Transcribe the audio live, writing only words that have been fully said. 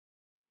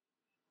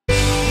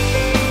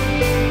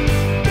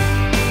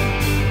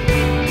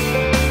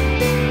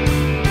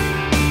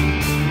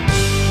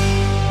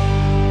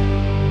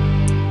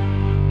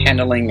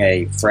Handling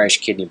a fresh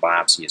kidney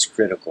biopsy is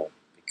critical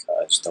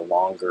because the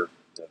longer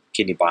the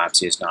kidney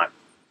biopsy is not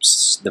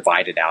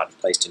divided out and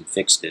placed in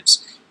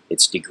fixatives,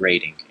 it's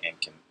degrading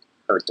and can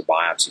hurt the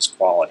biopsy's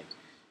quality.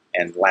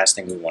 And the last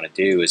thing we want to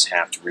do is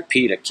have to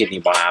repeat a kidney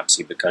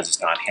biopsy because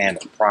it's not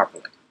handled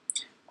properly.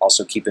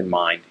 Also keep in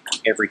mind,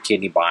 every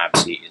kidney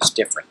biopsy is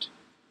different.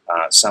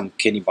 Some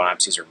kidney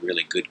biopsies are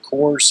really good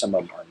cores, some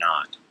of them are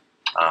not.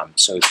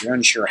 So if you're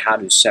unsure how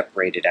to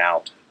separate it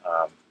out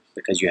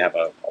because you have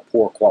a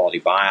poor quality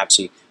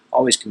biopsy,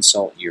 always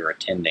consult your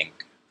attending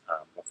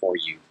before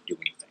you do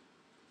anything.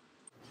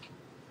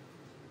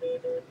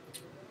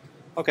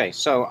 Okay,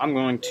 so I'm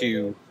going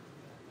to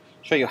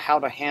show you how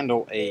to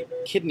handle a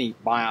kidney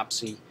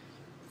biopsy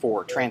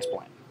for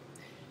transplant.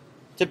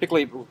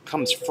 Typically it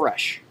comes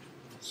fresh.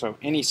 So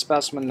any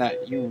specimen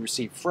that you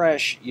receive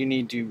fresh, you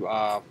need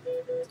to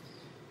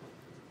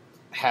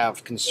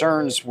have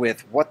concerns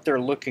with what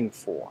they're looking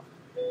for.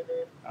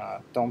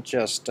 Don't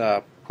just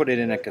put it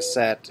in a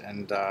cassette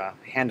and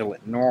handle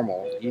it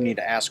normal. You need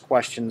to ask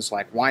questions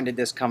like, why did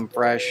this come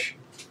fresh?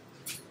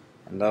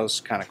 And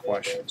those kind of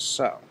questions.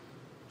 So,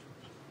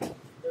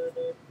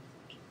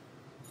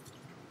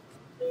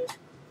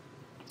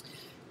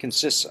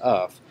 consists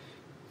of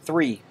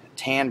 3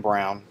 tan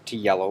brown to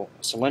yellow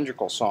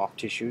cylindrical soft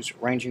tissues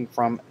ranging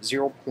from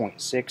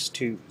 0.6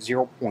 to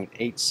 0.8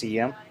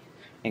 cm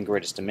in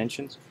greatest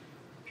dimensions,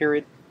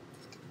 period.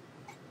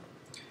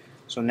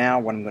 So now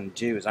what I'm going to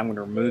do is I'm going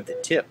to remove the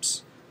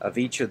tips of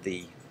each of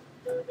the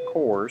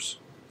cores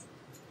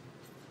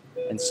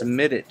and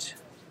submit it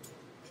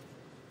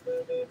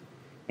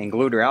in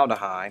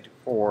glutaraldehyde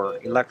for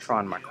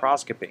electron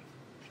microscopy.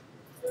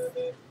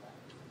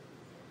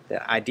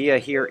 The idea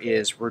here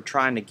is we're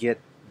trying to get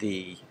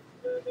the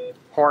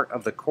part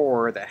of the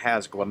core that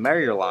has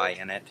glomeruli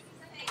in it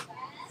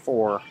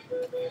for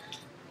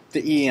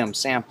the EM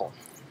sample.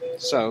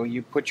 So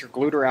you put your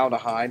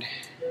glutaraldehyde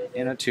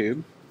in a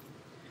tube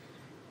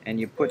and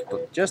you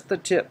put just the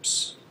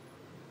tips.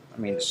 I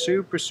mean,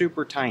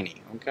 super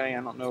tiny, okay?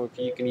 I don't know if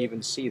you can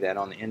even see that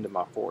on the end of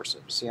my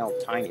forceps. See how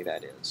tiny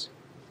that is?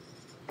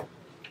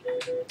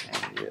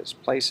 And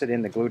just place it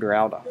in the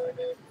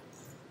glutaraldehyde.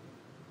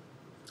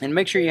 And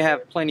make sure you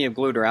have plenty of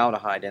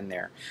glutaraldehyde in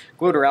there.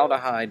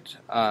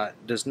 Glutaraldehyde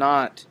does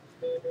not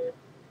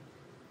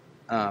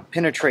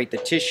penetrate the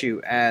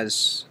tissue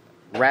as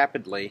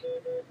rapidly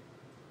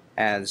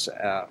as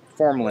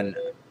formalin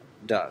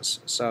does.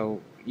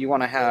 So you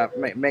want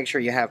to make sure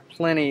you have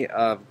plenty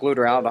of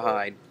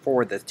glutaraldehyde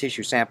for the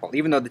tissue sample.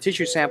 Even though the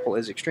tissue sample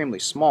is extremely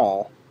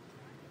small,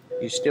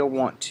 you still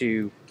want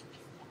to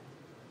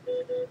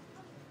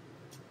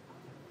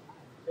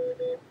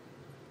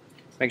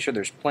make sure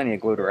there's plenty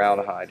of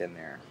glutaraldehyde in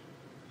there.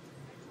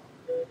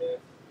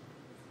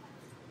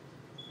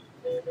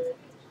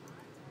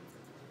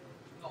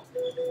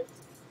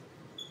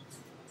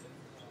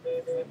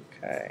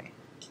 Okay.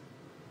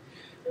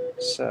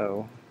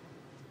 So,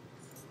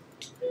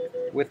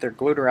 with their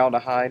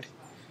glutaraldehyde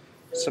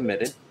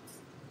submitted,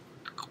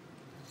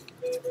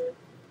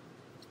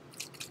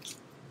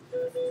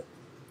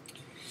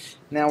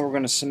 now we're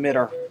going to submit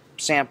our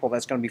sample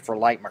that's going to be for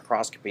light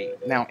microscopy.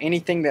 Now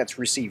anything that's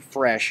received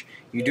fresh,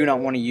 you do not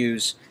want to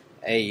use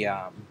a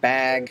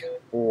bag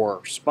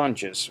or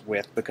sponges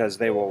with, because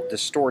they will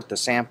distort the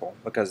sample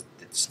because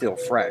it's still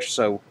fresh.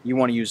 So you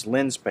want to use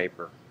lens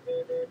paper.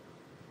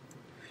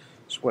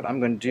 So what I'm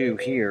going to do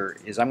here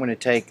is I'm going to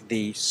take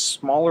the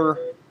smaller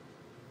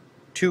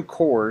 2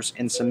 cores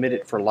and submit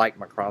it for light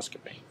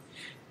microscopy,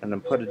 and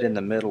then put it in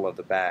the middle of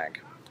the bag.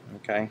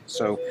 Okay,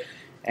 so,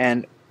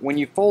 and when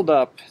you fold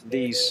up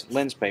these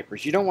lens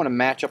papers, you don't want to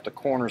match up the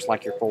corners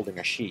like you're folding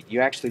a sheet.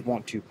 You actually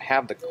want to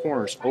have the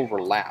corners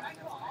overlap.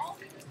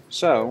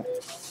 So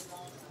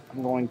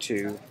I'm going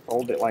to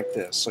fold it like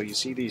this. So you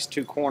see these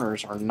 2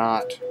 corners are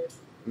not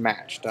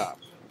matched up.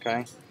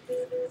 Okay,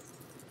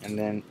 and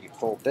then you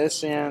fold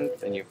this in,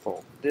 then you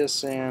fold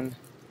this in,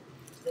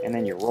 and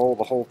then you roll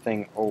the whole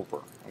thing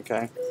over.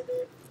 Okay,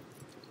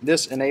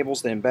 this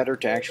enables the embedder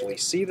to actually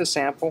see the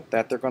sample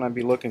that they're going to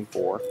be looking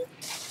for,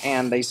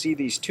 and they see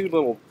these 2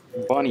 little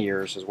bunny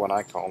ears, is what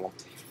I call them,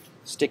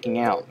 sticking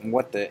out. And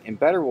what the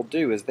embedder will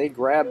do is they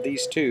grab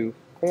these 2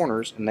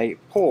 corners and they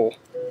pull,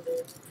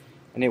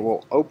 and it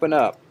will open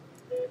up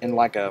in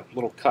like a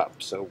little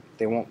cup, so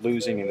they won't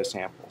lose any of the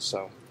sample.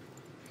 So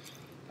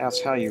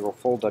that's how you will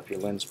fold up your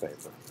lens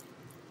paper.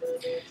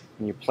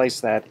 And you place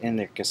that in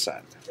the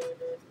cassette.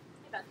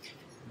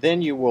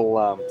 Then you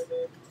will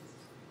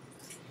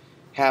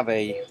have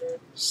a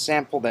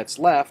sample that's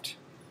left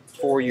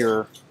for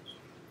your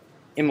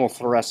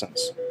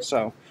immunofluorescence.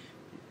 So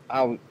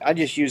I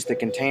just use the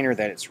container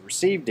that it's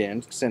received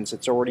in, since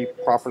it's already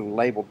properly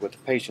labeled with the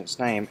patient's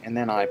name, and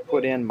then I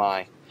put in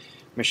my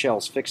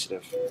Michelle's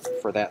fixative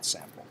for that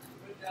sample.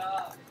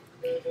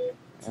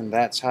 And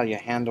that's how you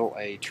handle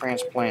a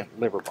transplant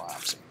liver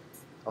biopsy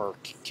or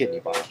kidney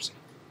biopsy.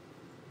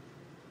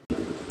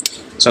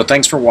 So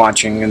thanks for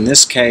watching. In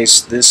this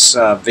case, this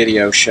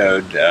video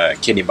showed a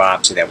kidney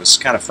biopsy that was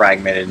kind of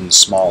fragmented and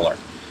smaller.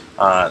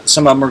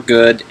 Some of them are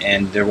good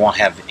and they won't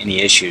have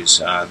any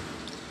issues.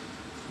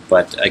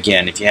 But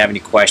again, if you have any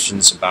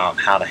questions about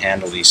how to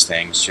handle these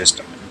things,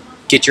 just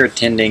get your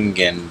attending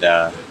and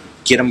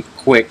get them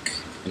quick,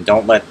 and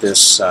don't let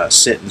this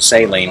sit in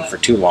saline for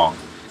too long,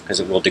 because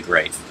it will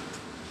degrade.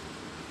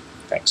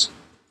 Thanks.